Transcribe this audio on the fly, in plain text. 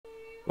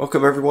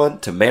Welcome everyone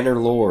to Manor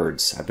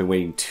Lords. I've been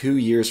waiting 2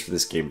 years for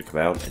this game to come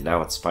out, and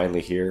now it's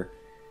finally here,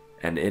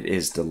 and it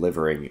is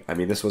delivering. I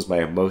mean, this was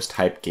my most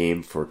hyped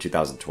game for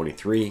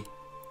 2023.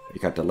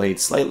 It got delayed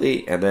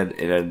slightly, and then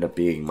it ended up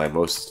being my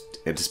most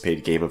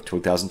anticipated game of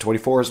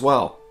 2024 as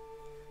well.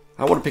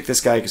 I want to pick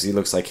this guy because he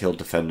looks like he'll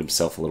defend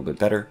himself a little bit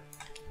better.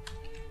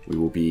 We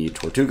will be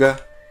Tortuga,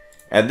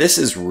 and this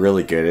is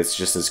really good. It's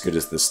just as good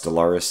as the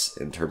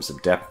Stellaris in terms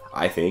of depth,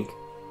 I think.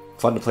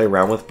 Fun to play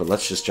around with, but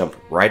let's just jump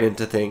right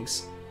into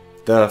things.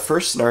 The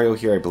first scenario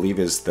here, I believe,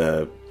 is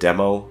the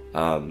demo.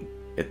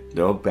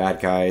 No bad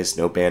guys,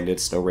 no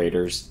bandits, no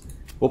raiders.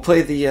 We'll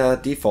play the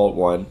default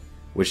one,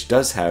 which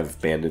does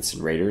have bandits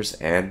and raiders,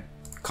 and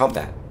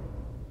combat.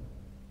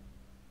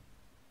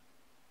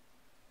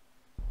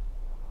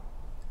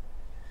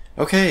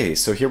 Okay,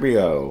 so here we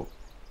go.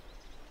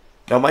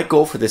 Now my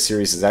goal for this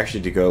series is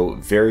actually to go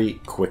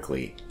very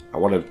quickly. I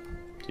want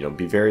to,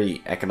 be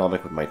very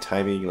economic with my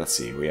timing. Let's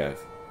see, we have...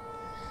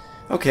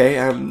 Okay,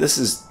 this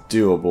is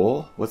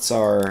doable. What's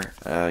our,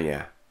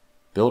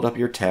 build up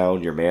your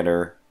town, your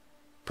manor,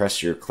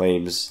 press your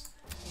claims.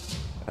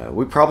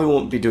 We probably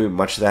won't be doing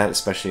much of that,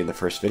 especially in the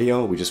first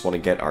video. We just want to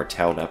get our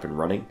town up and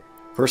running.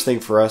 First thing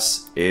for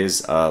us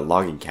is a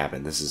logging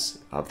cabin. This is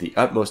of the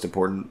utmost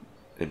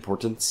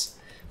importance.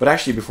 But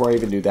actually, before I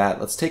even do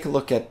that, let's take a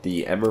look at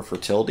the Emmer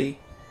fertility.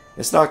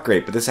 It's not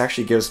great, but this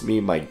actually gives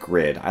me my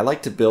grid. I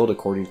like to build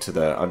according to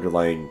the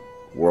underlying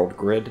world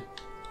grid,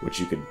 which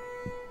you could...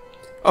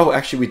 Oh,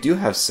 actually, we do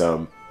have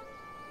some.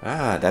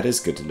 Ah, that is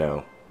good to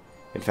know.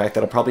 In fact,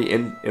 that'll probably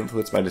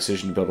influence my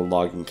decision to build a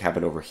logging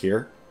cabin over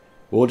here.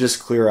 We'll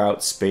just clear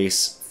out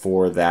space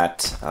for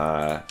that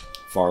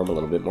farm a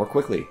little bit more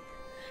quickly.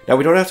 Now,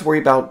 we don't have to worry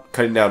about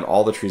cutting down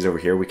all the trees over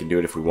here. We can do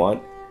it if we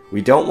want.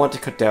 We don't want to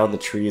cut down the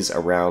trees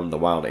around the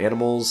wild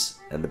animals,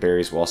 and the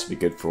berries will also be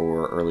good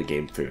for early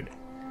game food.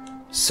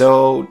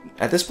 So,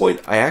 at this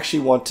point, I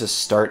actually want to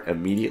start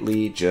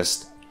immediately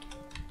just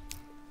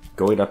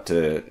going up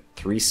to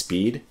 3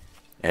 speed,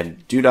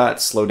 and do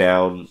not slow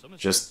down,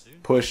 just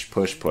push,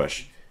 push,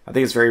 push. I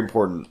think it's very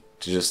important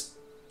to just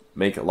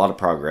make a lot of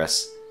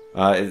progress.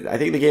 I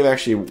think the game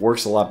actually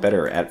works a lot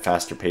better at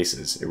faster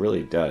paces. It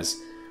really does.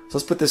 So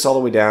let's put this all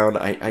the way down.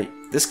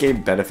 This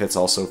game benefits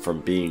also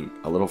from being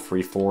a little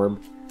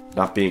freeform,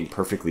 not being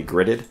perfectly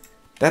gridded.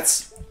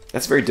 That's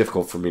very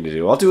difficult for me to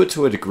do. I'll do it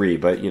to a degree,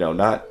 but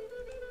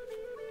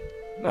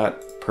not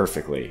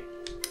perfectly.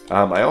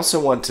 I also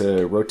want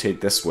to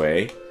rotate this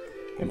way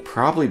and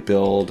probably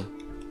build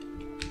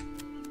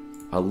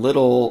a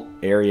little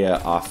area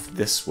off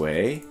this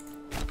way,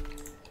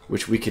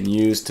 which we can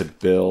use to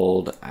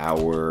build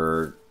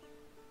our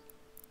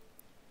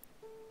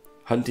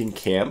hunting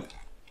camp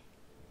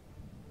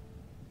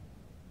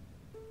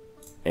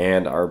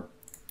and our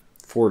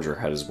forager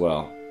hut as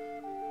well.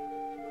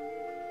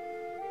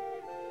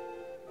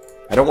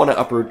 I don't want to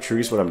uproot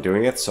trees when I'm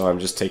doing it, so I'm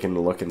just taking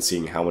a look and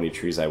seeing how many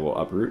trees I will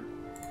uproot,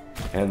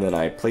 and then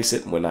I place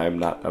it when I'm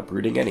not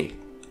uprooting any.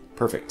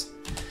 Perfect.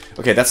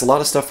 Okay, that's a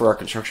lot of stuff for our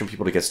construction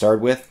people to get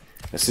started with.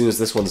 As soon as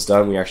this one's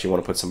done, we actually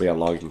want to put somebody on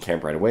logging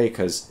camp right away,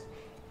 because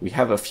we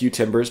have a few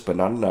timbers, but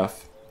not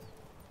enough.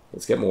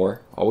 Let's get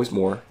more. Always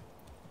more.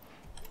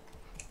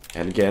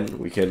 And again,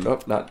 we can... Oh,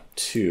 not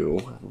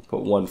 2. We'll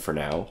put 1 for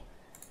now.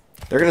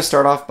 They're going to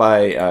start off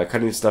by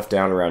cutting stuff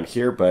down around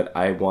here, but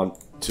I want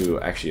to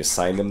actually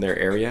assign them their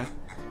area.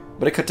 I'm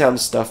going to cut down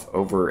stuff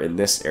over in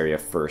this area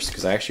first,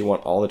 because I actually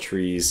want all the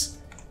trees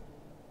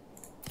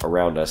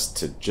around us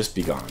to just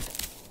be gone.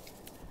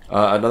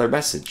 Another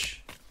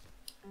message.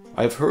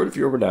 I've heard of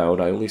your renown.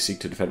 I only seek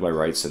to defend my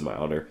rights and my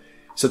honor.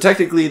 So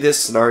technically this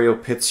scenario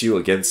pits you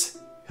against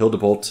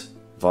Hildebolt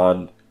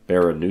von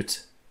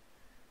Baranut.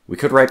 We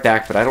could write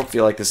back, but I don't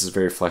feel like this is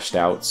very fleshed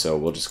out, so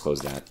we'll just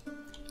close that.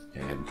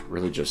 And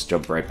really just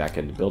jump right back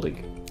into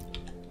building.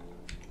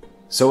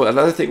 So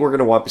another thing we're going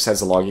to want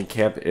besides the logging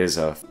camp is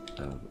a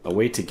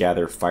way to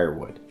gather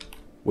firewood,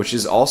 which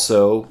is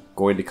also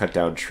going to cut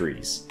down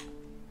trees.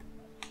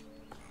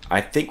 I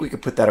think we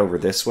could put that over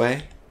this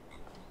way.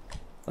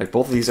 Like,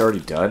 both of these are already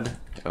done.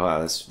 Oh, wow,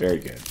 that's very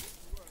good.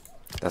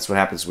 That's what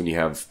happens when you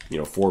have,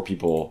 4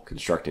 people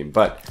constructing.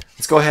 But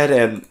let's go ahead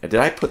and... Did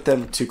I put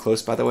them too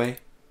close, by the way?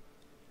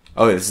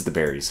 Oh, this is the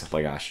berries. Oh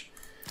my gosh.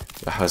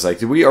 I was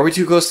like, are we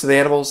too close to the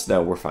animals?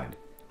 No, we're fine.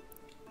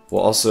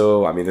 We'll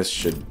also... I mean, this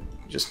should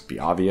just be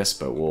obvious,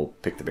 but we'll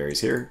pick the berries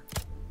here.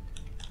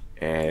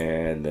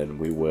 And then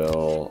we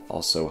will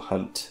also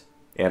hunt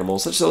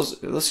animals.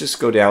 Let's just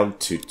go down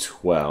to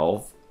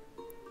 12.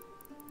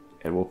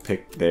 And we'll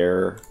pick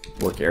their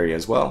work area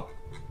as well.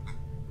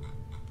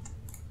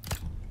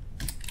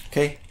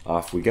 Okay,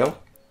 off we go.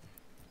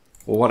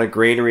 We'll want a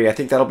granary. I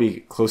think that'll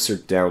be closer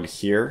down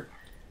here.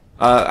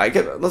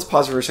 Let's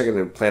pause for a second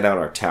and plan out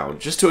our town,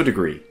 just to a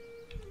degree.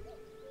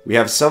 We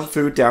have some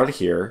food down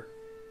here.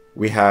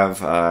 We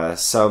have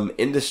some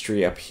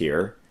industry up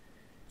here.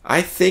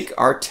 I think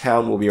our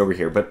town will be over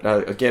here, but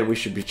again, we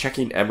should be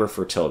checking Emmer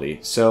fertility.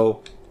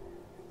 So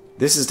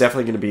this is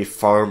definitely going to be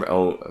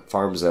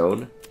farm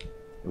zone.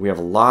 We have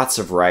lots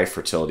of rye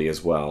fertility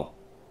as well.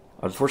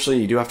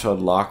 Unfortunately, you do have to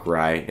unlock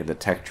rye in the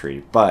tech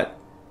tree, but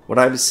what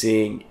I'm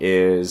seeing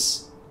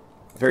is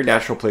a very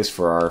natural place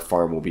for our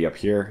farm will be up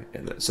here,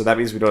 and so that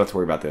means we don't have to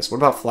worry about this. What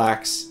about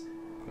flax?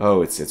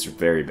 Oh, it's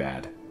very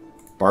bad.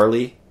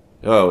 Barley?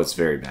 Oh, it's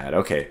very bad.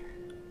 Okay,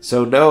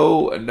 so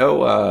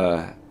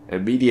no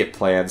immediate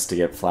plans to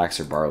get flax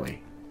or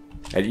barley.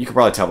 And you can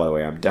probably tell, by the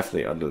way, I'm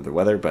definitely under the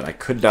weather, but I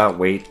could not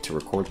wait to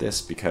record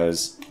this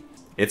because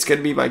it's going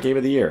to be my game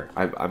of the year.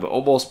 I'm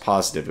almost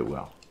positive it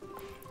will.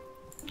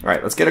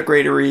 Alright, let's get a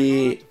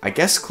granary, I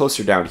guess,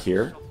 closer down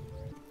here.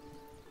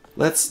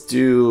 Let's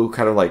do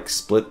kind of like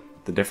split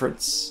the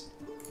difference.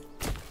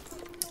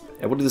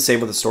 And we'll do the same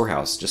with the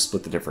storehouse, just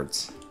split the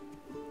difference.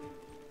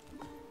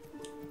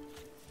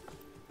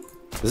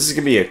 This is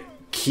going to be a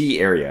key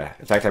area.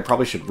 In fact, I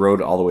probably should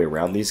road all the way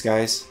around these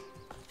guys.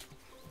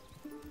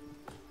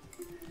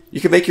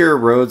 You can make your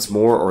roads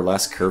more or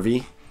less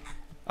curvy.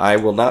 I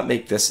will not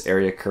make this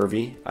area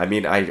curvy. I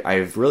mean,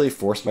 I've really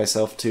forced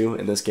myself to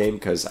in this game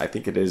because I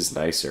think it is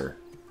nicer.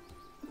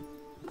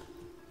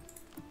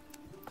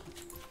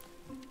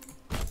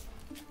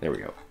 There we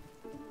go.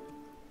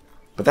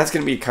 But that's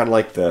going to be kind of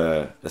like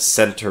the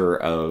center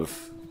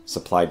of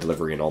supply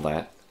delivery and all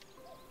that.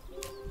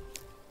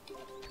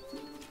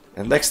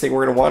 And the next thing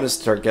we're going to want is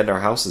start getting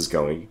our houses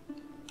going.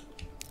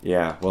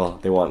 Yeah, well,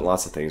 they want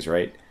lots of things,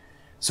 right?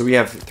 So we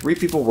have 3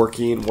 people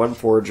working, 1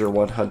 forager,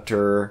 1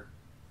 hunter.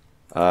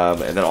 And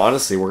then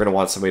honestly, we're going to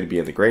want somebody to be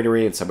in the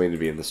granary and somebody to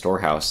be in the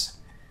storehouse.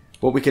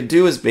 What we could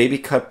do is maybe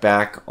cut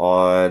back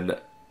on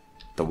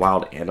the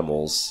wild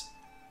animals.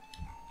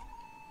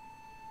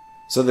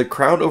 So the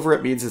crown over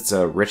it means it's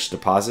a rich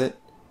deposit.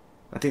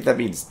 I think that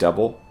means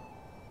double.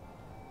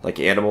 Like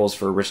animals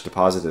for a rich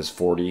deposit is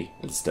 40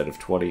 instead of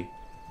 20.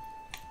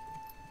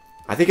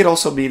 I think it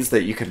also means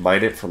that you can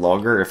mine it for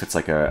longer if it's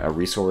like a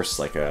resource,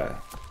 like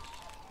a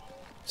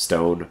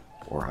stone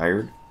or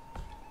iron.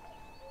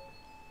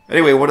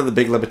 Anyway, one of the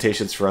big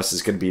limitations for us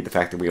is going to be the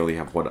fact that we only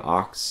have 1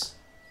 ox.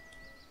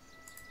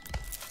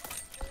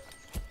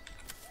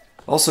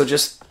 Also,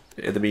 just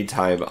in the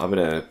meantime, I'm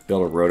going to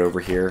build a road over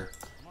here.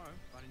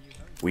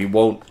 We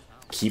won't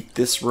keep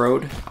this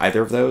road,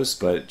 either of those,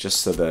 but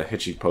just so the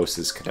hitching post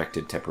is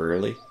connected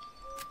temporarily.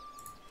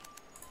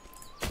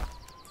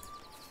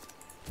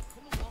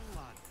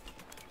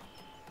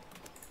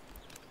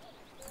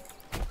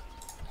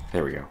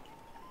 There we go.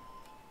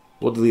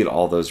 We'll delete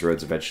all those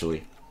roads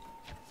eventually.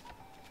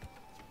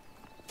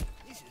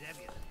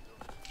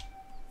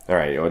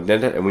 Alright,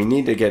 and we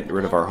need to get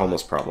rid of our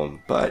homeless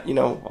problem, but, you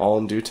know, all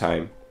in due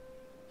time.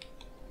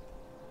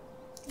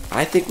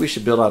 I think we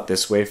should build out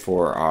this way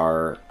for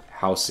our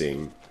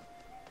housing.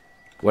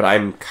 What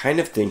I'm kind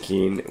of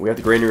thinking, we have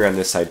the granary on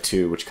this side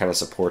too, which kind of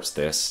supports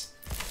this.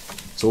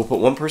 So we'll put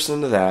 1 person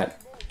into that.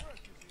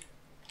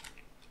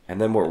 And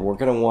then what we're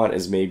going to want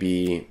is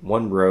maybe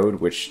 1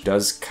 road, which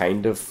does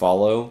kind of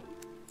follow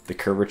the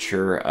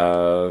curvature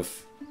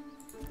of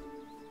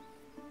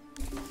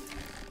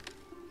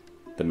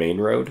the main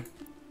road.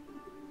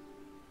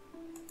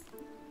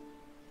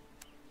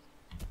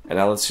 And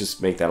now let's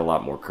just make that a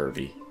lot more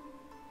curvy.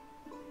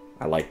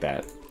 I like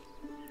that.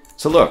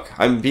 So look,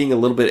 I'm being a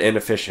little bit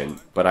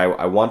inefficient, but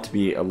I want to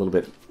be a little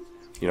bit,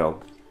 you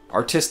know,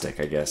 artistic,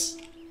 I guess.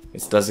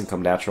 It doesn't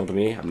come natural to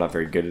me. I'm not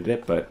very good at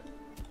it, but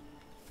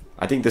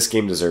I think this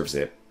game deserves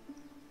it.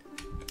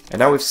 And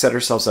now we've set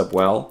ourselves up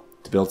well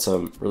to build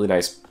some really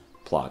nice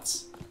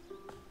plots.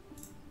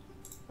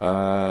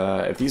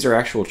 If these are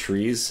actual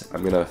trees,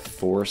 I'm going to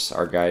force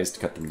our guys to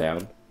cut them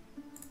down.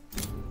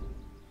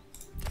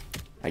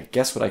 I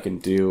guess what I can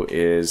do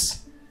is...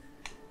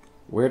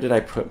 Where did I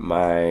put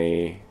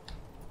my...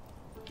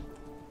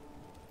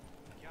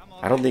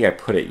 I don't think I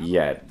put it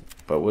yet,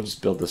 but we'll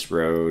just build this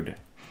road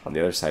on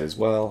the other side as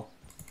well.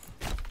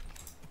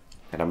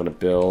 And I'm going to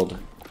build...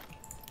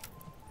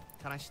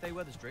 Can I stay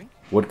where there's drink?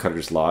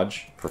 Woodcutter's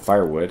Lodge for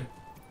firewood.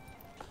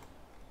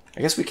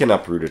 I guess we can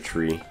uproot a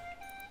tree.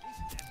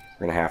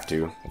 We're going to have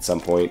to at some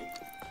point.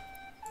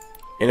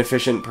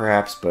 Inefficient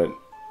perhaps, but...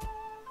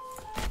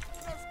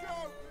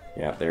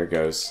 Yeah, there it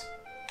goes.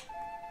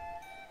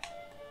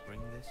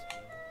 Bring this,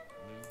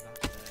 move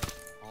that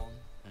there, on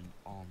and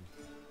on.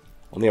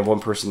 Only have 1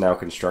 person now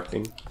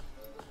constructing.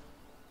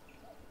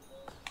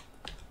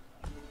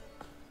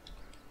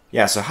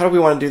 Yeah, so how do we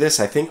want to do this?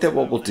 I think that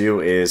what we'll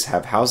do is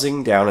have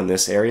housing down in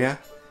this area,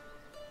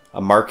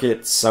 a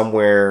market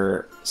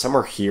somewhere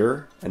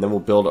here, and then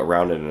we'll build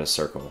around it in a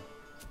circle.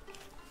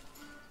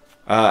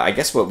 I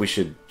guess what we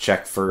should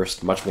check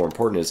first, much more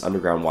important, is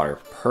underground water.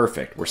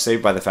 Perfect. We're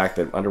saved by the fact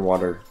that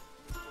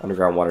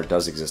underground water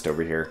does exist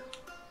over here.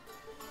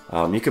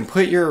 You can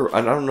put your,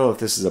 I don't know if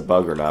this is a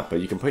bug or not, but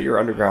you can put your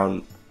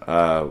underground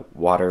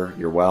water,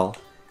 your well,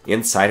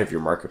 inside of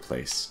your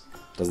marketplace.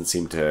 Doesn't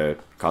seem to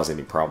cause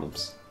any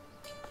problems.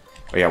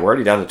 Oh yeah, we're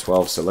already down to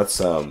 12, so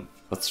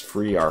let's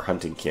free our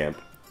hunting camp.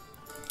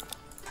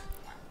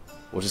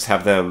 We'll just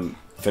have them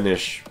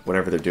finish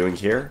whatever they're doing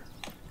here.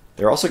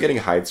 They're also getting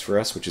hides for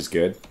us, which is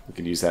good. We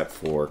can use that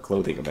for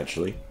clothing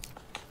eventually.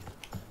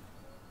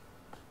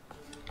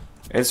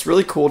 And it's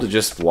really cool to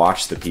just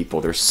watch the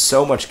people. There's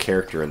so much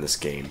character in this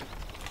game.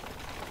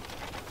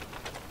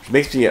 Which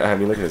makes me, I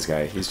mean, look at this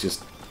guy. He's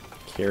just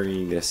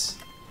carrying this,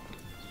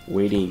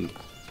 waiting.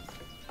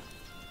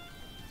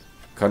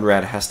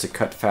 Conrad has to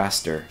cut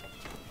faster.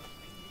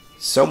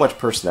 So much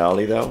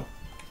personality, though.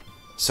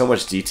 So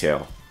much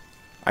detail.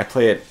 I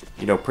play it,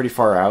 you know, pretty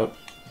far out.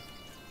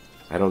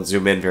 I don't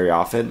zoom in very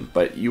often,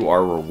 but you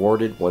are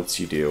rewarded once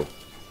you do.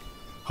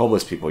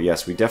 Homeless people,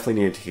 yes, we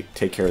definitely need to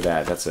take care of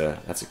that.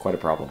 That's quite a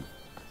problem.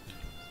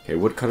 Okay,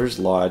 Woodcutter's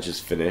Lodge is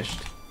finished.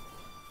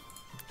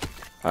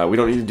 We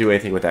don't need to do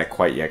anything with that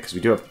quite yet, because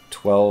we do have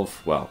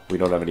 12... Well, we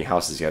don't have any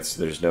houses yet,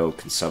 so there's no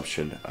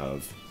consumption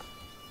of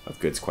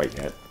goods quite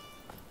yet.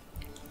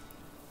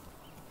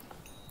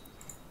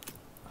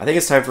 I think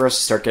it's time for us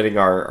to start getting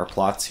our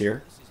plots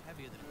here.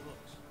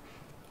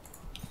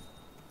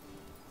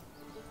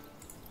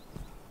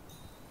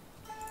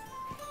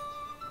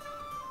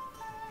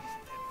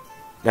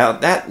 Now,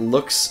 that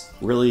looks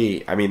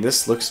really... I mean,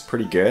 this looks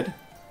pretty good.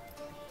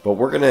 But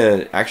we're going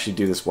to actually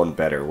do this one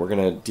better. We're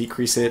going to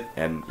decrease it,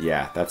 and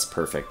yeah, that's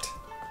perfect.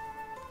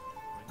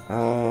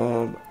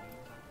 Yeah,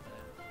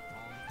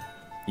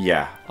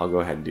 I'll go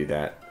ahead and do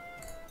that.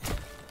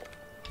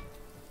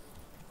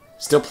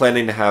 Still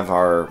planning to have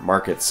our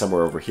market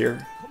somewhere over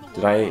here.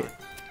 Did I...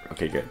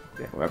 Okay, good.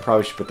 Yeah, well, I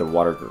probably should put the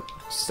water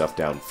stuff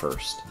down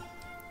first.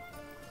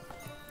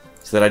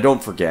 So that I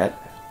don't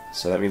forget.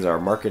 So that means our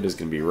market is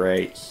going to be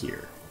right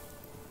here.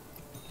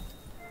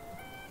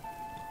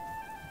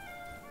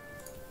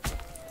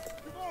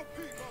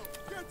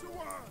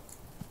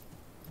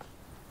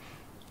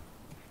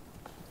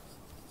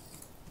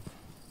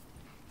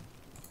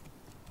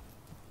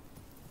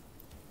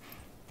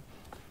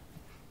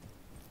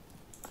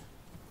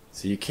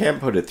 So you can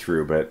put it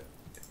through, but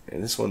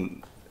this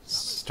one is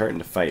starting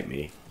to fight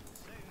me.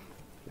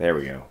 There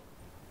we go.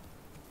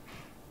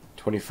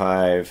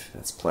 25,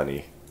 that's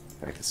plenty.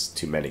 In fact, it's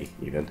too many,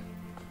 even.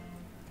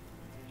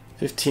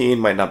 15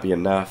 might not be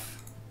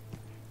enough.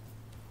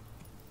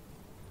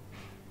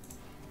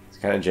 It's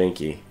kind of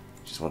janky.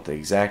 Just want the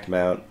exact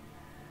amount.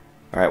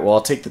 Alright, well,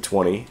 I'll take the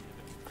 20.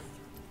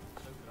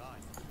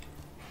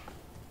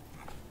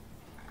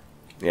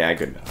 Yeah,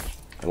 good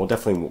enough. And we'll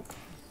definitely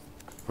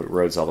put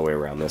roads all the way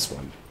around this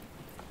one.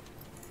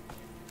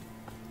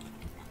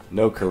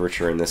 No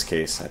curvature in this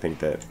case. I think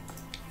that...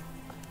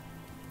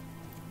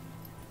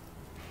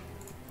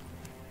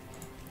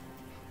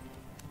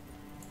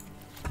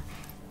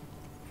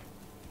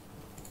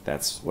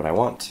 that's what I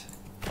want.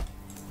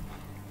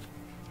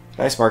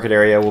 Nice market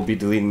area. We'll be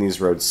deleting these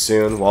roads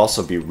soon. We'll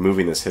also be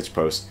removing this hitch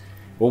post.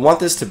 We'll want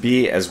this to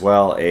be as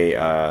well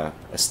a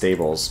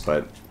stables,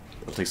 but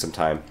it'll take some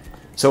time.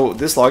 So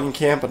this logging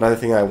camp, another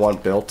thing I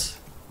want built,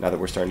 now that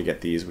we're starting to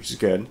get these, which is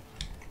good.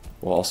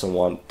 We'll also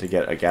want to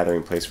get a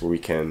gathering place where we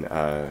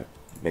can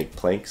make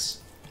planks.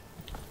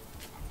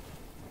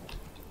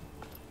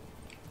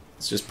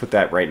 Let's just put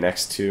that right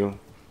next to...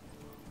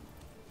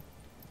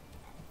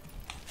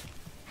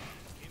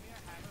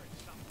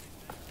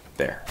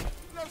 there.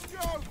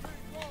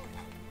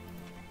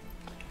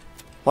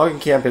 Logging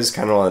camp is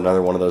kind of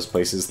another one of those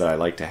places that I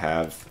like to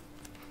have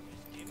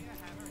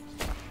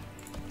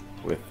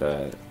with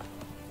the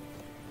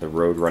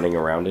road running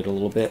around it a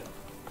little bit.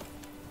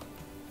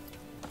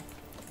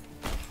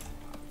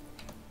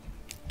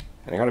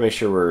 And I gotta make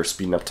sure we're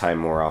speeding up time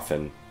more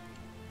often.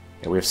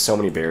 And we have so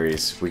many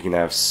berries. We can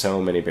have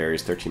so many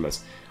berries, 13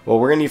 months. Well,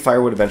 we're gonna need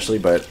firewood eventually,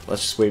 but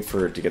let's just wait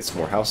for it to get some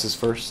more houses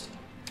first.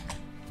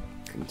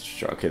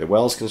 Okay, the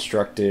well's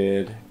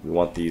constructed. We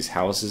want these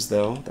houses,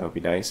 though. That would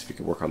be nice if we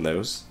could work on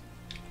those.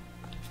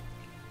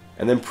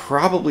 And then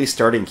probably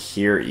starting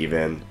here,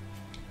 even,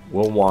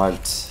 we'll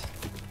want...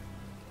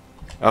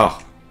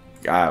 oh,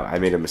 God, I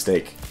made a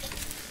mistake.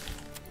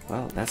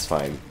 Well, that's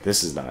fine.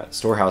 This is not.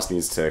 Storehouse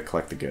needs to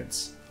collect the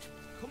goods.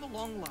 Come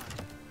along, lad.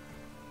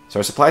 So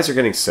our supplies are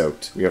getting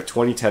soaked. We have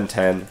 20, 10,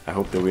 10. I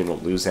hope that we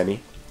don't lose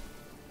any.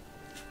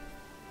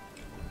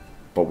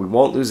 But we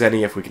won't lose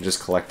any if we can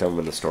just collect them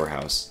in the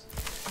storehouse.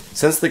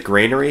 Since the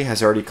granary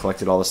has already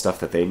collected all the stuff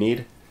that they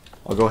need,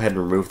 I'll go ahead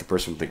and remove the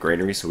person with the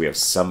granary so we have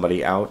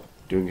somebody out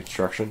doing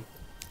construction.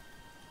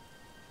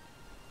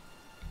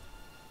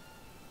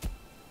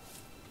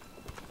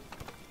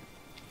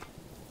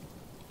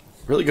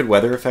 Really good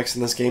weather effects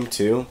in this game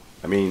too.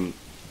 I mean,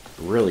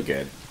 really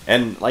good.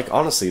 And like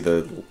honestly,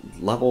 the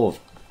level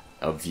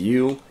of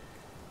view,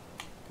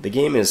 the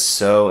game is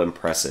so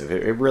impressive.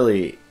 It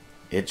really,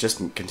 it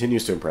just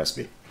continues to impress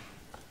me.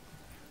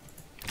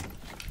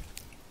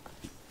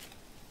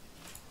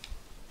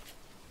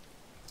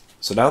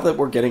 So now that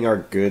we're getting our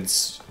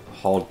goods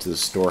hauled to the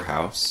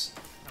storehouse,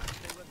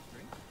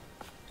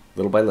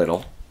 little by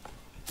little,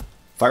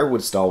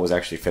 firewood stall was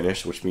actually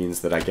finished, which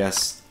means that I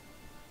guess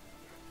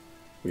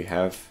we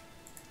have...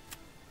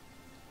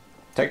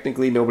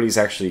 technically nobody's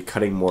actually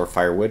cutting more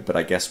firewood, but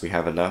I guess we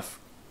have enough.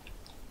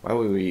 Why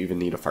would we even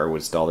need a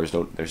firewood stall?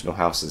 There's no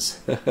houses.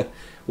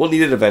 We'll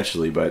need it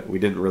eventually, but we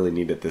didn't really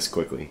need it this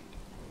quickly.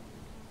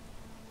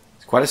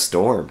 It's quite a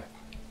storm.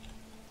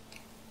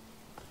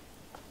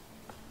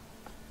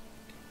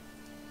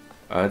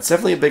 It's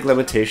definitely a big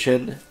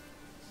limitation,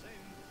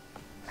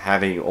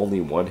 having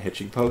only one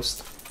hitching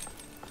post.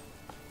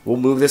 We'll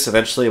move this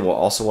eventually, and we'll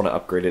also want to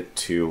upgrade it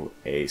to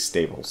a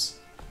stables.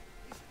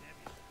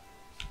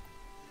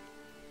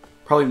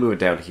 Probably move it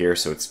down here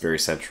so it's very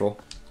central.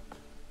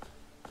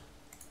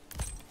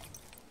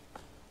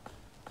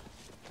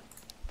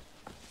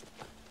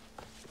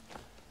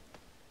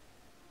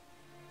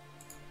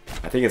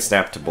 I think it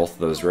snapped to both of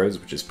those roads,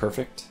 which is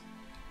perfect.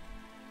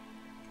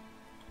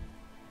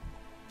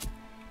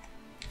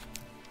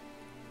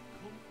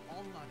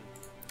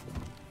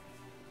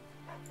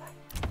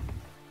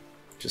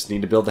 Just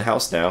need to build the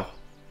house now.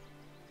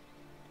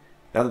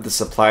 Now that the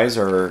supplies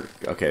are...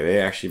 Okay,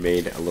 they actually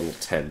made a little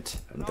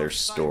tent of their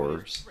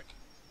stores.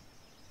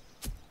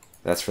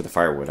 That's for the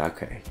firewood.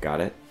 Okay,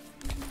 got it.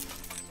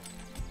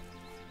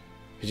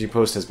 Pitching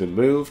post has been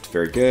moved.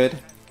 Very good.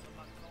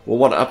 We'll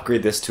want to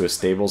upgrade this to a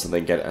stables and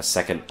then get a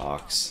second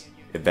ox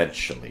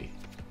eventually.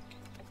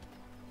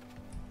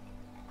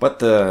 But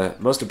the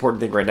most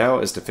important thing right now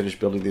is to finish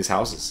building these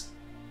houses.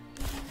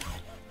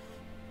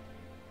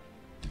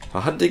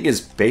 Hunting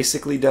is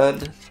basically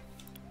done.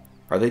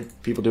 Are they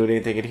people doing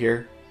anything in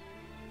here?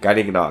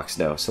 Guiding an ox,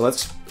 no. So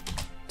let's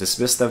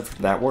dismiss them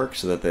from that work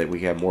so that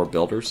we have more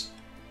builders.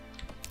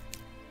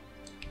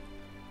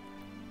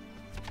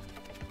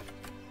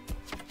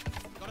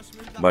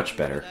 Much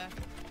better.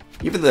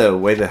 Even the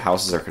way the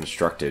houses are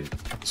constructed,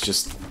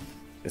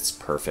 it's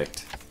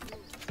perfect.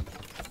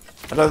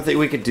 Another thing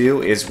we could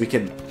do is we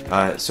can,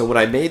 so when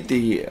I made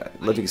the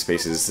living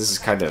spaces, this is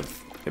kind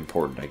of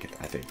important,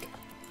 I think.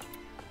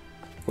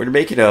 When you're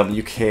making them,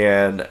 you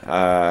can,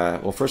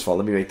 well, first of all,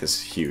 let me make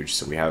this huge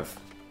so we have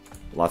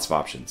lots of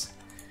options.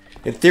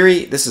 In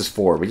theory, this is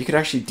 4, but you can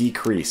actually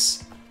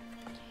decrease.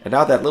 And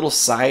now that little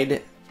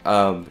side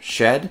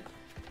shed,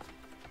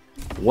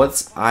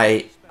 once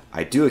I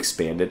do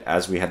expand it,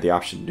 as we had the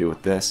option to do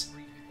with this,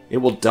 it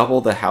will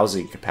double the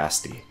housing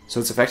capacity. So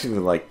it's effectively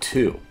like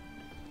 2.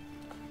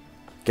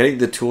 Getting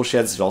the tool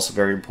sheds is also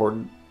very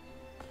important.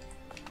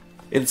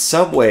 In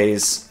some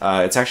ways,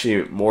 it's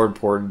actually more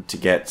important to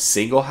get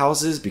single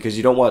houses because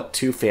you don't want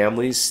 2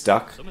 families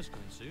stuck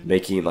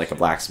making like a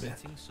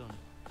blacksmith.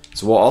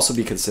 So we'll also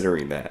be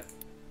considering that.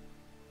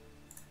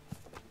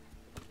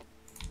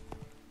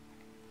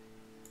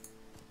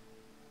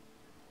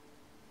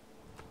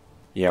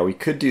 Yeah, we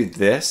could do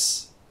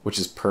this, which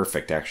is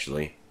perfect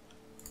actually.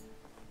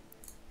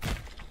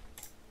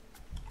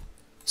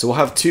 So we'll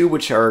have 2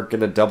 which are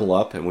going to double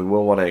up, and we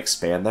will want to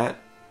expand that.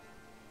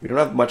 We don't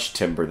have much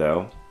timber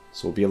though,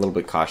 so we'll be a little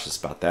bit cautious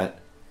about that.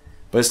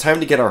 But it's time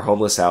to get our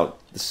homeless out.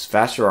 The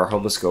faster our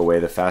homeless go away,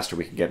 the faster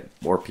we can get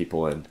more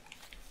people in.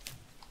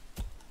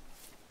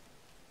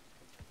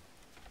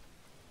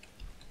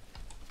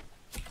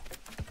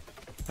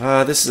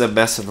 This is a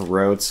mess of a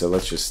road, so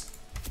let's just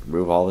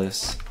remove all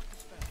this.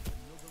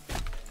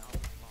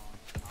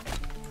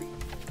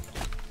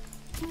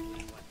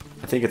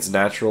 I think it's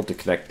natural to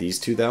connect these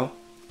 2 though.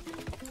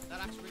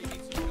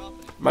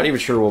 I'm not even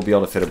sure we'll be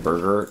able to fit a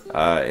burger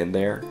in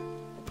there.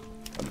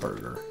 A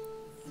burger.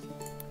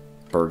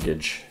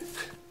 Burgage.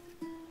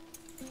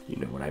 You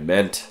know what I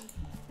meant.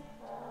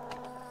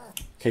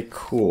 Okay,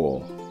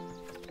 cool.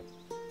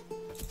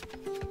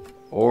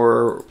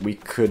 Or we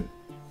could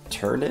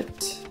turn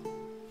it.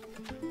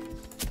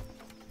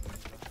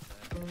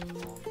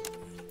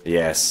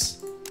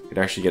 Yes. We'd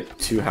actually get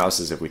 2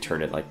 houses if we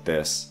turn it like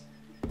this.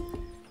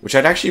 Which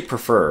I'd actually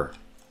prefer.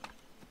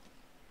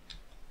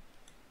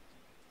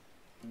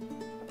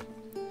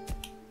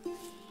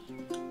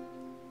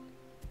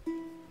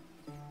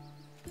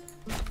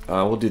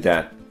 We'll do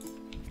that.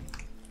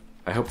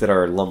 I hope that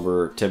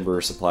our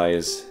timber supply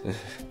is...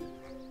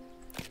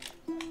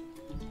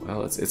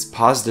 well, it's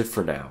positive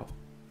for now.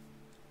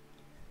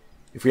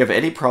 If we have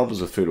any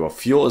problems with food, well,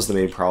 fuel is the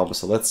main problem,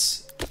 so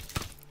let's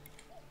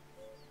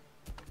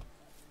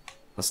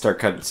start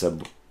cutting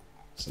some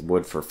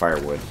wood for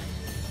firewood.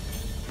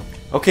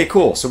 Okay,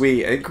 cool. So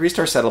we increased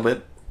our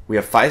settlement. We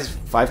have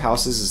five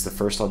houses is the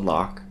first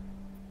unlock.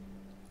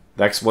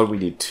 Next one, we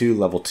need 2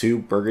 level 2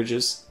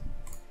 burgages.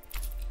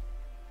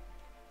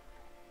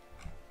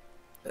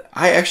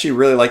 I actually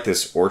really like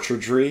this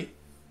orchardry.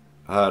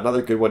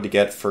 Another good one to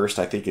get first,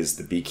 I think, is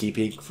the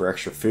beekeeping for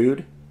extra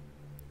food.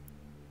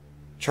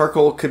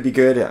 Charcoal could be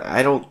good.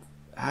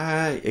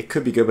 It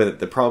could be good, but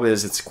the problem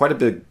is it's quite a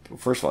big...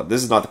 First of all,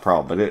 this is not the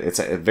problem, but it's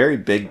a very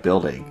big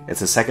building.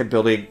 It's a second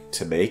building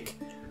to make.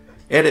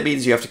 And it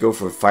means you have to go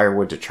from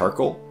firewood to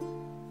charcoal.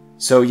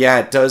 So yeah,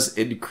 it does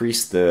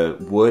increase the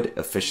wood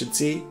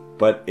efficiency,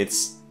 but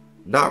it's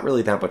not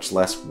really that much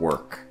less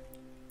work.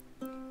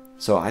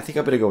 So I think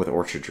I'm going to go with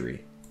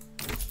orchardry.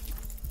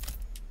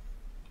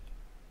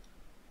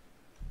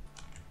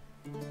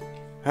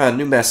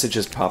 New message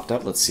has popped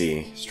up. Let's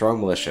see.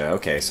 Strong militia.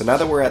 Okay, so now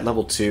that we're at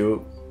level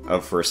 2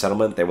 for a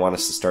settlement, they want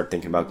us to start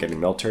thinking about getting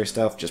military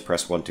stuff. Just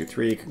press 1, 2,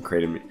 3. You can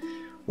create a...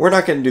 We're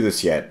not going to do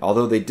this yet,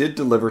 although they did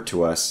deliver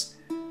to us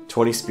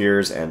 20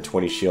 spears and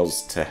 20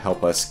 shields to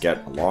help us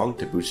get along,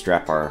 to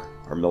bootstrap our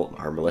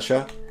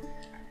militia.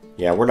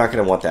 Yeah, we're not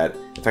going to want that.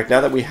 In fact,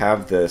 now that we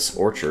have this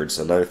orchards,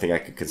 another thing I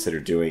could consider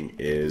doing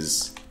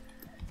is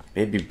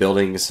maybe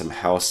building some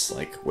house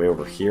like way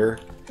over here.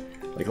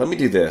 Like, let me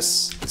do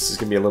this. This is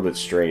going to be a little bit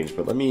strange,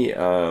 but let me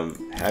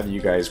have you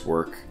guys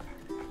work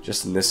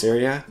just in this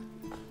area.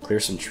 Clear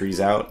some trees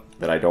out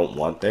that I don't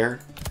want there.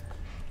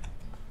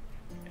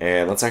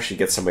 And let's actually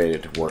get somebody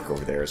to work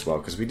over there as well,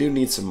 because we do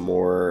need some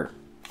more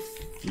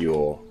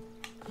fuel.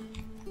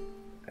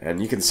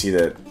 And you can see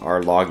that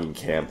our logging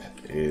camp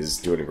is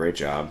doing a great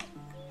job.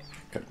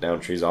 Cutting down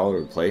trees all over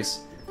the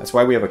place. That's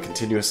why we have a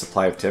continuous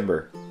supply of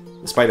timber,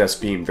 despite us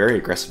being very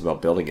aggressive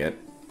about building it.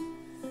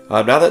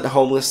 Now that the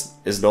homeless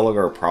is no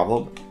longer a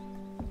problem,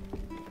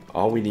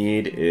 all we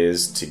need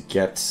is to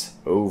get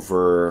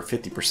over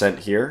 50%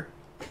 here,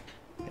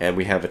 and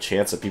we have a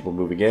chance of people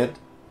moving in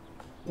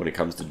when it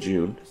comes to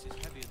June.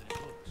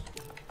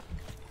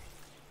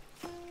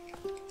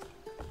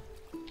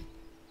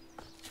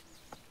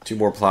 Two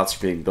more plots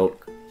are being built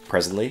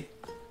presently.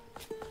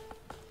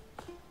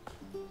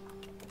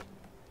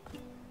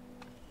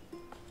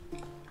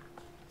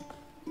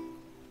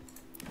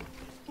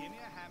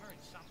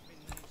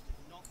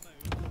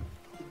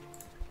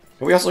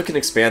 And we also can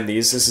expand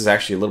these. This is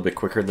actually a little bit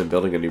quicker than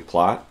building a new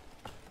plot.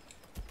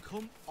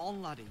 Come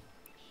on, laddie.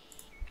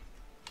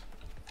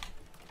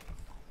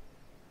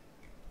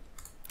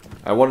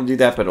 I want to do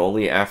that, but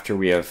only after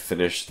we have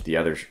finished the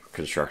other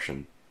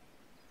construction.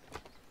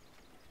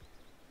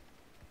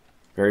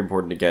 Very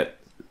important to get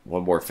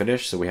one more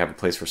finished so we have a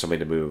place for somebody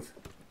to move.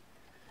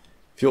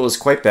 Fuel is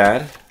quite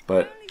bad,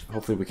 but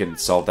hopefully we can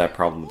solve that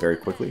problem very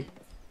quickly.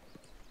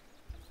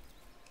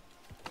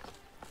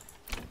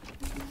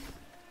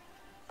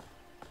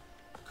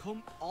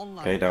 Come on,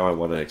 Okay, now I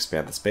want to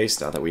expand the space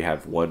now that we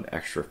have one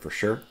extra for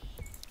sure.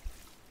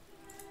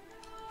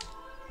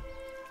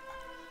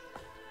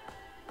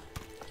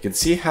 You can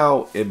see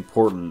how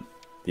important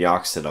the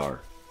oxen are.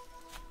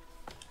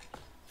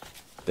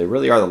 They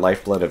really are the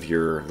lifeblood of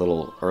your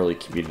little early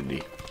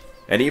community.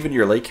 And even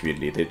your late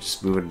community. They're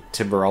just moving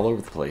timber all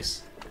over the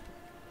place.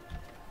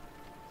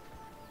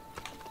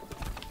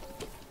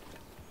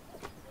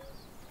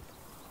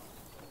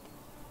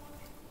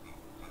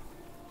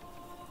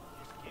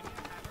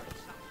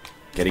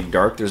 Getting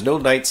dark. There's no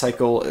night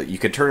cycle. You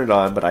can turn it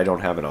on, but I don't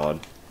have it on.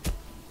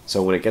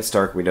 So when it gets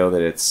dark, we know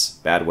that it's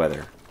bad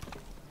weather.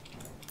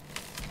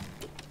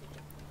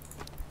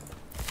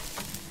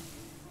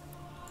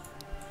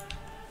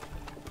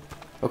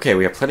 Okay,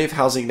 we have plenty of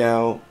housing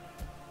now.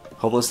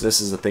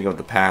 Homelessness is a thing of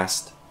the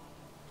past.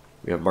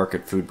 We have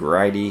market food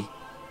variety.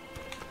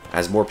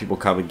 As more people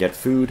come and get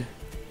food,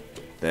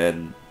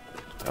 then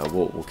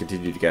we'll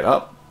continue to get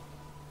up.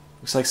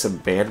 Looks like some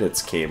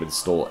bandits came and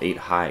stole 8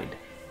 hide.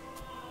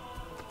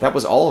 That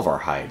was all of our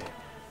hide.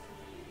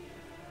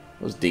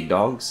 Those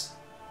ding-dongs.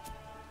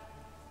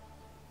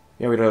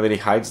 Yeah, we don't have any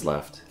hides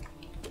left.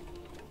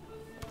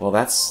 Well,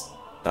 that's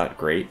not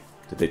great.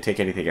 Did they take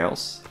anything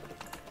else?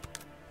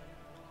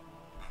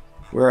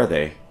 Where are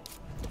they?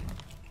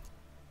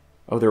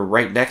 Oh, they're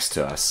right next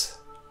to us.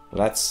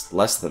 Well, that's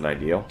less than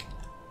ideal.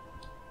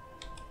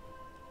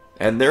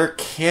 And their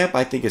camp,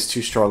 I think, is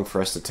too strong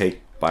for us to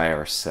take by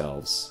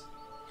ourselves.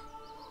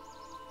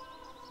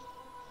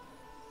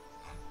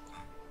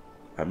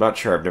 I'm not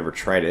sure. I've never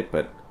tried it,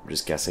 but I'm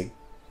just guessing.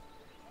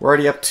 We're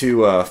already up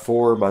to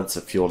 4 months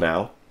of fuel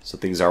now, so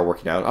things are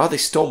working out. Oh, they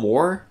stole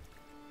more?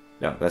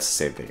 No, that's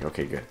the same thing.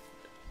 Okay, good.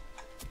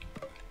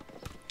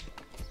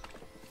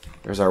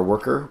 There's our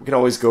worker. We can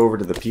always go over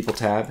to the people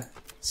tab,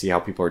 see how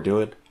people are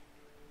doing.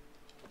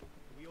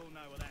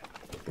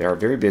 They are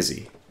very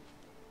busy.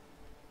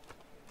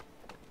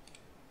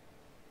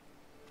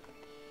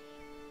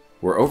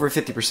 We're over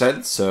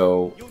 50%,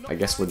 so I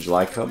guess when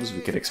July comes,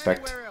 we can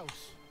expect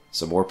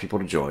some more people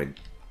to join.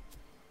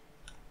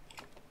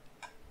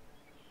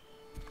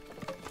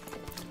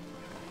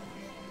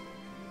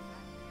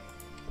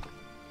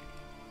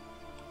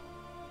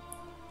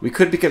 We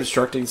could be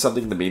constructing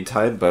something in the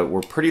meantime, but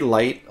we're pretty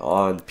light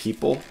on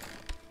people.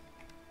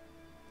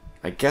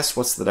 I guess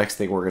what's the next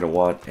thing we're going to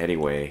want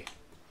anyway?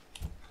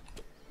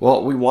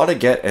 Well, we want to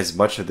get as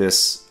much of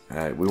this...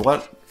 we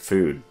want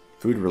food.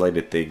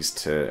 Food-related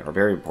things are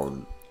very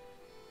important.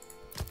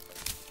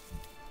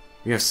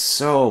 We have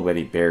so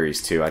many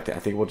berries, too. I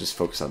think we'll just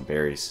focus on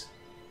berries.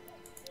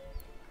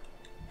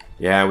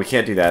 Yeah, we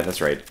can't do that. That's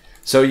right.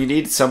 So you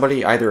need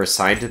somebody either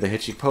assigned to the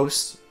hitching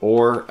post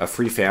or a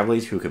free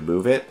family who can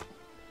move it.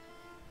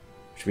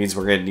 Which means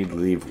we're going to need to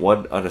leave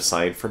one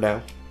unassigned for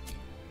now.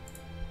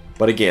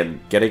 But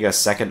again, getting a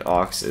second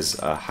ox is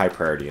a high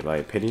priority in my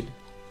opinion.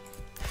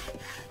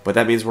 But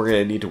that means we're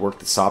going to need to work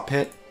the saw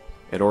pit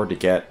in order to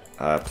get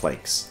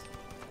planks.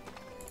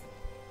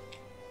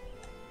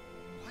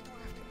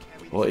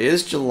 Well, it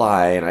is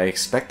July, and I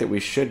expect that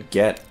we should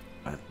get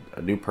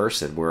a new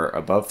person. We're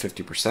above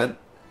 50%,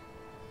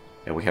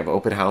 and we have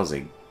open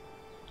housing.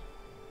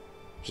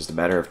 Just a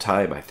matter of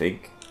time, I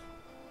think.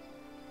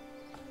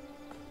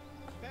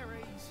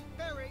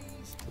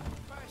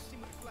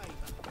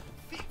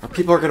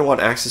 People are going to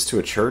want access to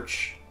a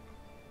church.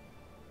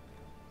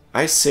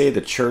 I say the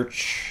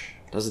church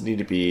Doesn't need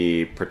to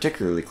be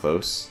particularly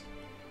close.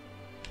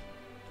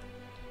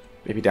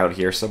 Maybe down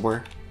here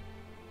somewhere.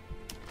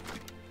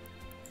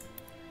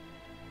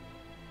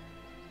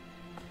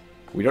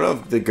 We don't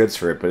have the goods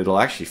for it, but it'll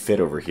actually fit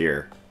over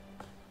here.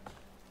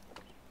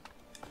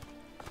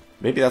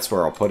 Maybe that's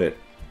where I'll put it.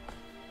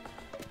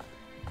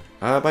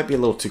 It might be a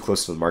little too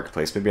close to the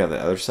marketplace. Maybe on the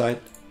other side.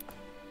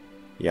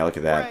 Yeah, look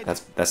at that.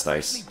 That's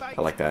nice.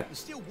 I like that.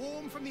 Still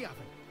warm from the oven.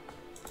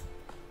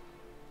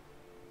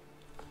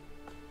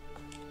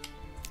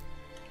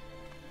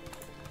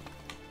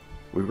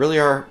 We really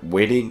are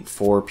waiting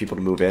for people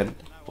to move in.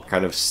 We're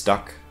kind of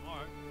stuck.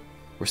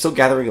 We're still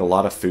gathering a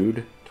lot of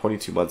food.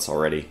 22 months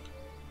already.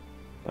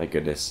 My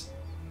goodness.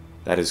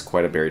 That is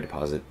quite a berry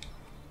deposit.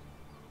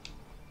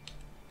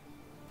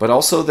 But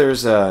also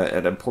there's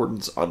an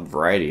importance on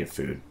variety of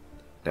food,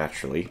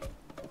 naturally.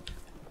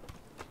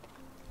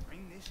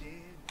 Bring this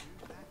in, do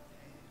that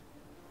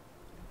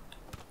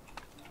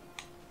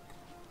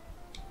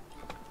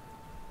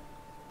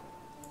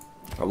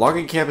there. Our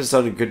logging camp has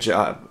done a good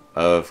job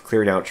of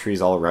clearing out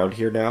trees all around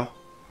here now.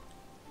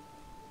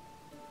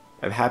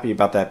 I'm happy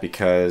about that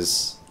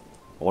because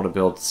I want to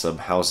build some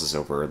houses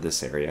over in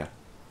this area.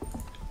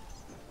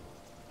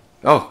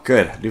 Oh,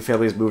 good. New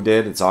family's moved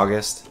in. It's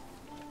August.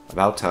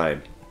 About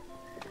time.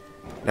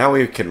 Now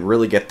we can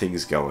really get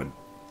things going.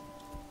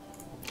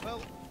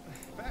 Well,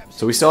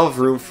 So we still have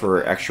room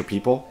for extra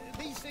people,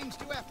 these things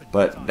do happen.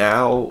 but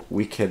now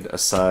we can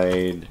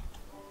assign...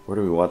 Where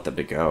do we want them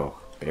to go?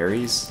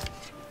 Berries?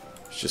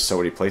 There's just so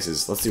many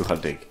places. Let's do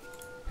hunting,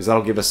 because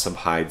that'll give us some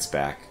hides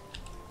back.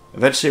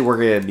 Eventually we're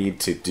going to need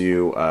to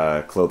do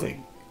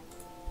clothing.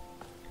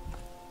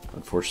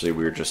 Unfortunately,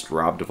 we were just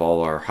robbed of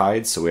all our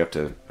hides, so we have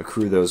to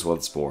accrue those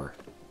once more.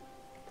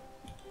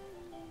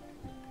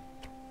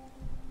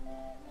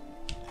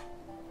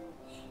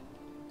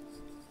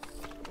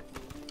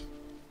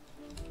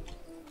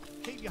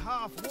 Keep your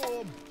half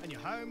warm and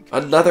your home.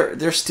 Another...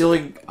 They're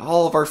stealing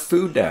all of our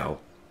food now.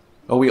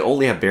 Oh, we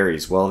only have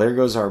berries. Well, there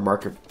goes our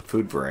market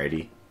food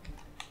variety.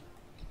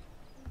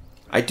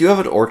 I do have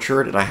an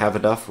orchard, and I have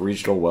enough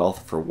regional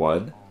wealth for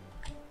one.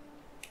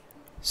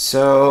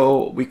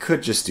 So, we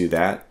could just do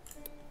that.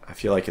 I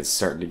feel like it's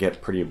starting to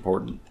get pretty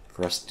important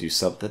for us to do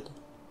something.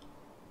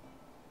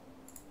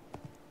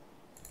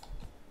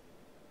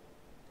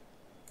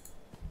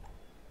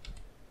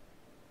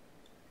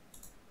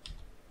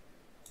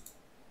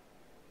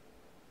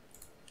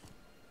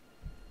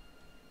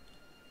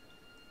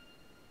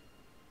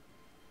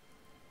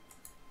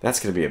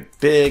 That's going to be a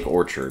big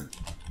orchard.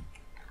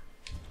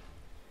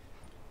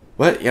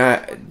 But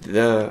yeah,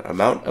 the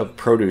amount of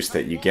produce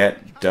that you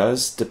get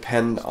does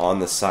depend on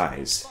the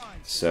size.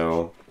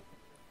 So,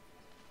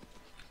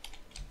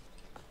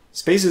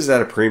 space is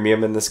at a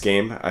premium in this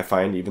game, I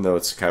find, even though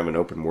it's kind of an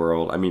open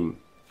world. I mean,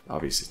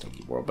 obviously it's an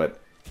open world,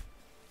 but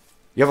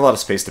you have a lot of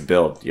space to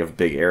build. You have a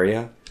big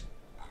area.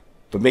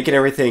 But making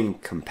everything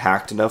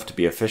compact enough to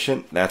be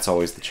efficient, that's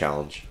always the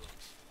challenge.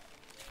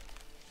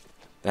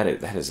 That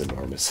is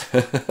enormous.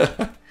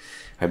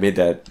 I made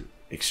that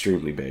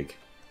extremely big.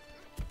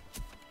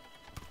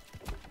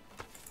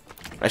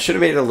 I should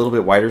have made it a little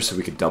bit wider so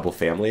we could double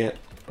family it,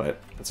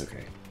 but that's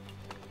okay.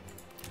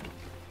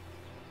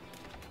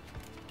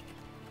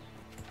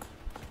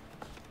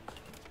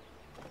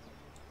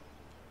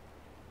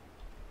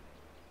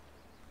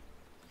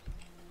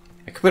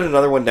 I could put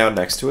another one down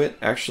next to it,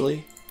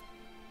 actually.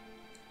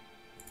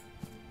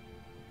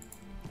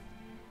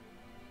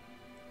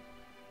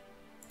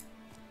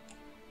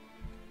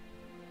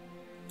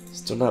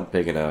 Still not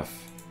big enough.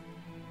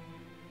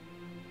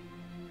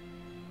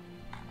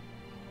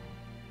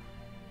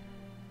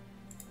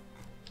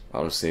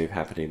 Autosave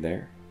happening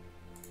there.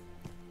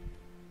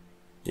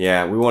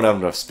 Yeah, we won't have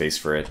enough space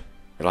for it.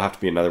 It'll have to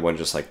be another one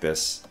just like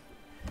this.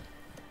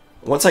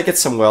 Once I get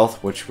some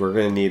wealth, which we're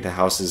going to need the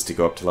houses to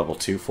go up to level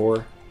 2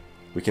 for,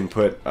 we can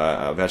put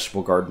a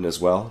vegetable garden as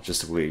well,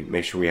 just so we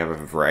make sure we have a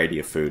variety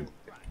of food.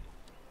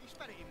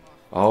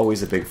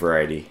 Always a big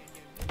variety.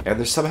 And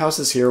there's some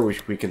houses here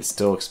which we can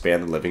still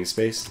expand the living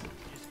space.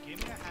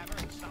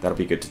 That'll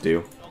be good to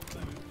do.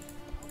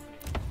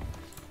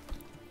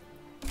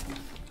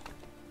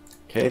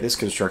 Okay, this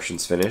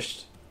construction's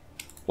finished.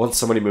 Once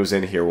somebody moves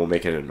in here, we'll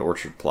make it an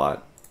orchard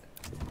plot.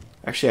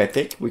 Actually, I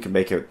think we can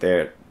make it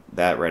there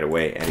that right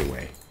away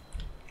anyway.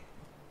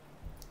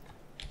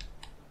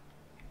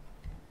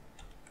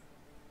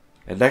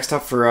 And next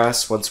up for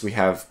us, once we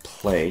have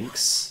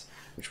planks,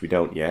 which we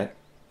don't yet,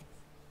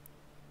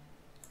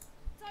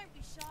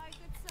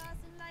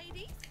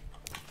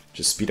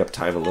 just speed up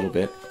time a little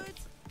bit.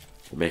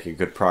 We're making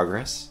good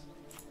progress.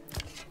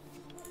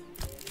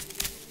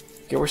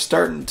 Okay, we're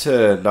starting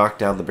to knock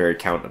down the berry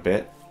count a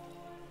bit.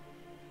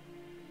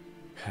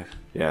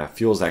 Yeah,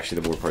 fuel's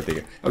actually the more important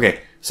thing.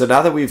 Okay, so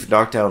now that we've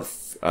knocked down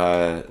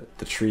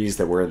the trees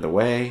that were in the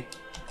way,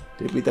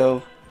 did we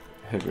though?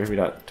 Maybe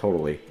not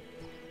totally.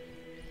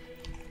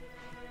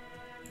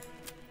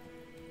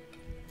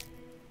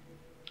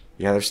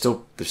 Yeah, they're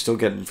still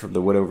getting from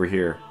the wood over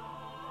here.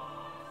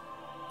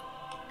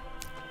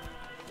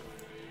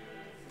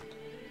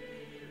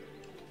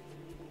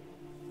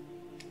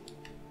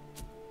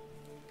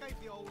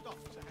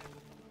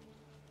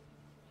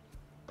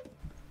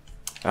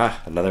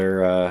 Ah,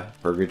 another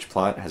burgage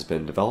plot has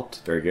been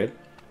developed. Very good.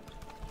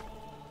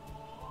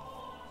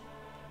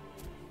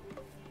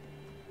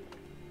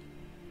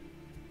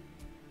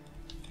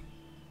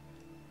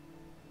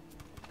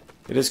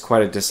 It is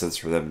quite a distance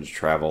for them to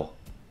travel.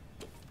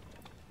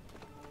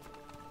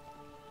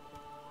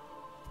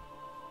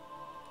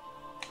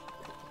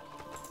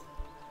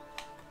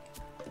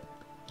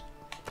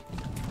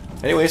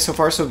 Anyway, so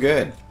far so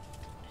good.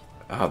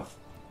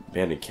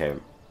 Bandit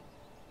camp.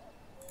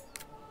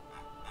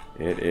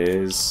 It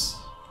is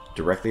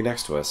directly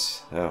next to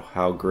us. Oh,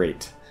 how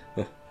great.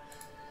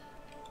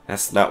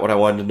 That's not what I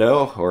wanted to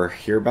know or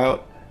hear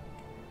about.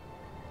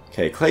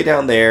 Okay, clay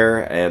down there,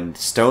 and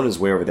stone is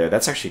way over there.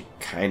 That's actually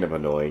kind of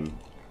annoying.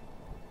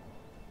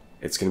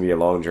 It's going to be a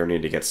long journey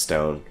to get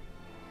stone.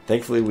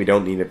 Thankfully, we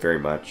don't need it very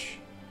much.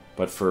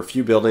 But for a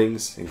few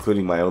buildings,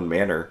 including my own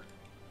manor,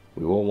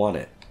 we will want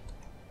it.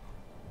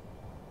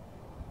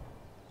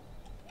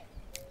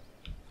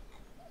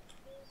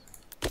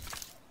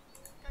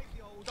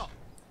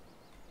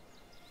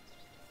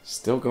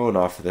 Still going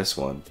off for this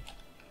one.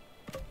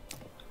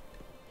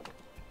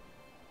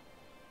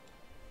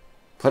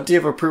 Plenty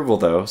of approval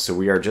though, so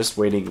we are just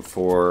waiting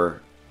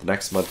for the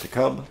next month to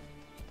come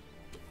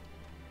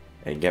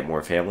and get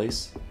more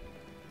families.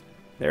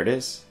 There it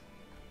is.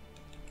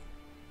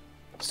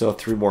 Still have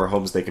 3 more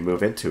homes they can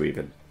move into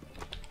even.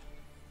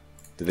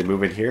 Did they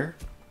move in here?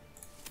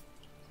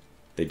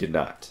 They did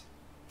not.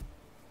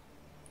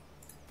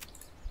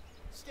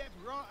 Step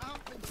right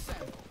up and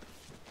settle.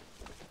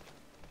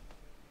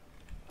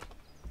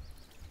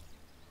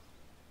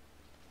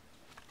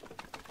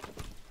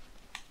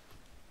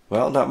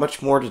 Well, not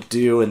much more to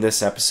do in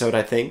this episode,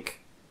 I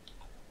think.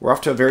 We're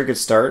off to a very good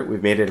start.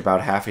 We've made it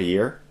about half a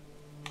year.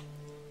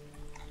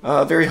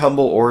 Very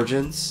humble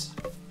origins.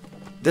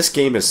 This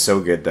game is so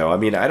good, though. I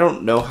mean, I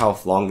don't know how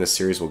long this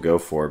series will go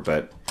for,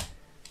 but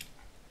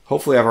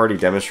hopefully I've already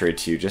demonstrated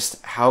to you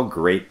just how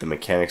great the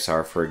mechanics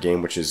are for a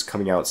game which is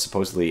coming out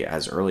supposedly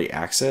as early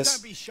access.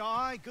 Don't be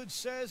shy, good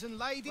sirs and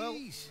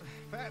ladies.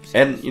 Perhaps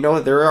And, you know,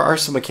 there are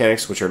some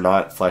mechanics which are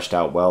not fleshed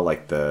out well,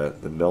 like the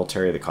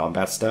military, the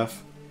combat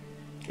stuff.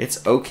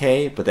 It's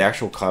okay, but the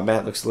actual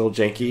combat looks a little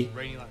janky.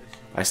 Raining like this.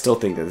 I still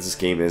think that this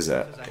game is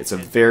it's a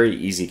very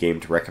easy game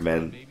to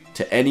recommend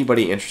to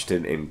anybody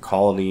interested in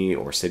colony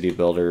or city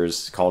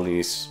builders,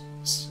 colonies,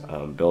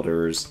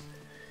 builders.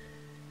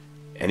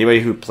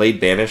 Anybody who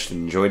played Banished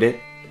and enjoyed it,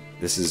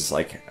 this is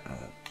like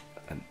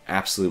an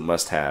absolute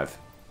must-have.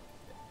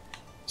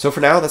 So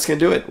for now, that's gonna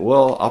do it.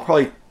 Well, I'll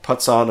probably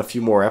putz on a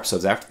few more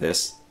episodes after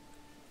this.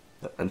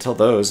 Until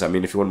those, I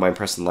mean, if you wouldn't mind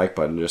pressing the like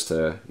button just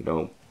to, you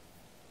know,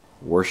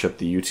 worship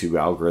the YouTube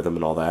algorithm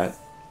and all that,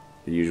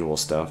 the usual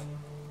stuff.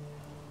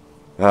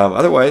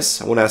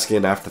 Otherwise, I won't ask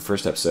again after the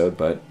first episode,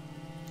 but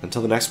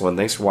until the next one,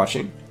 thanks for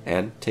watching,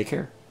 and take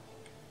care.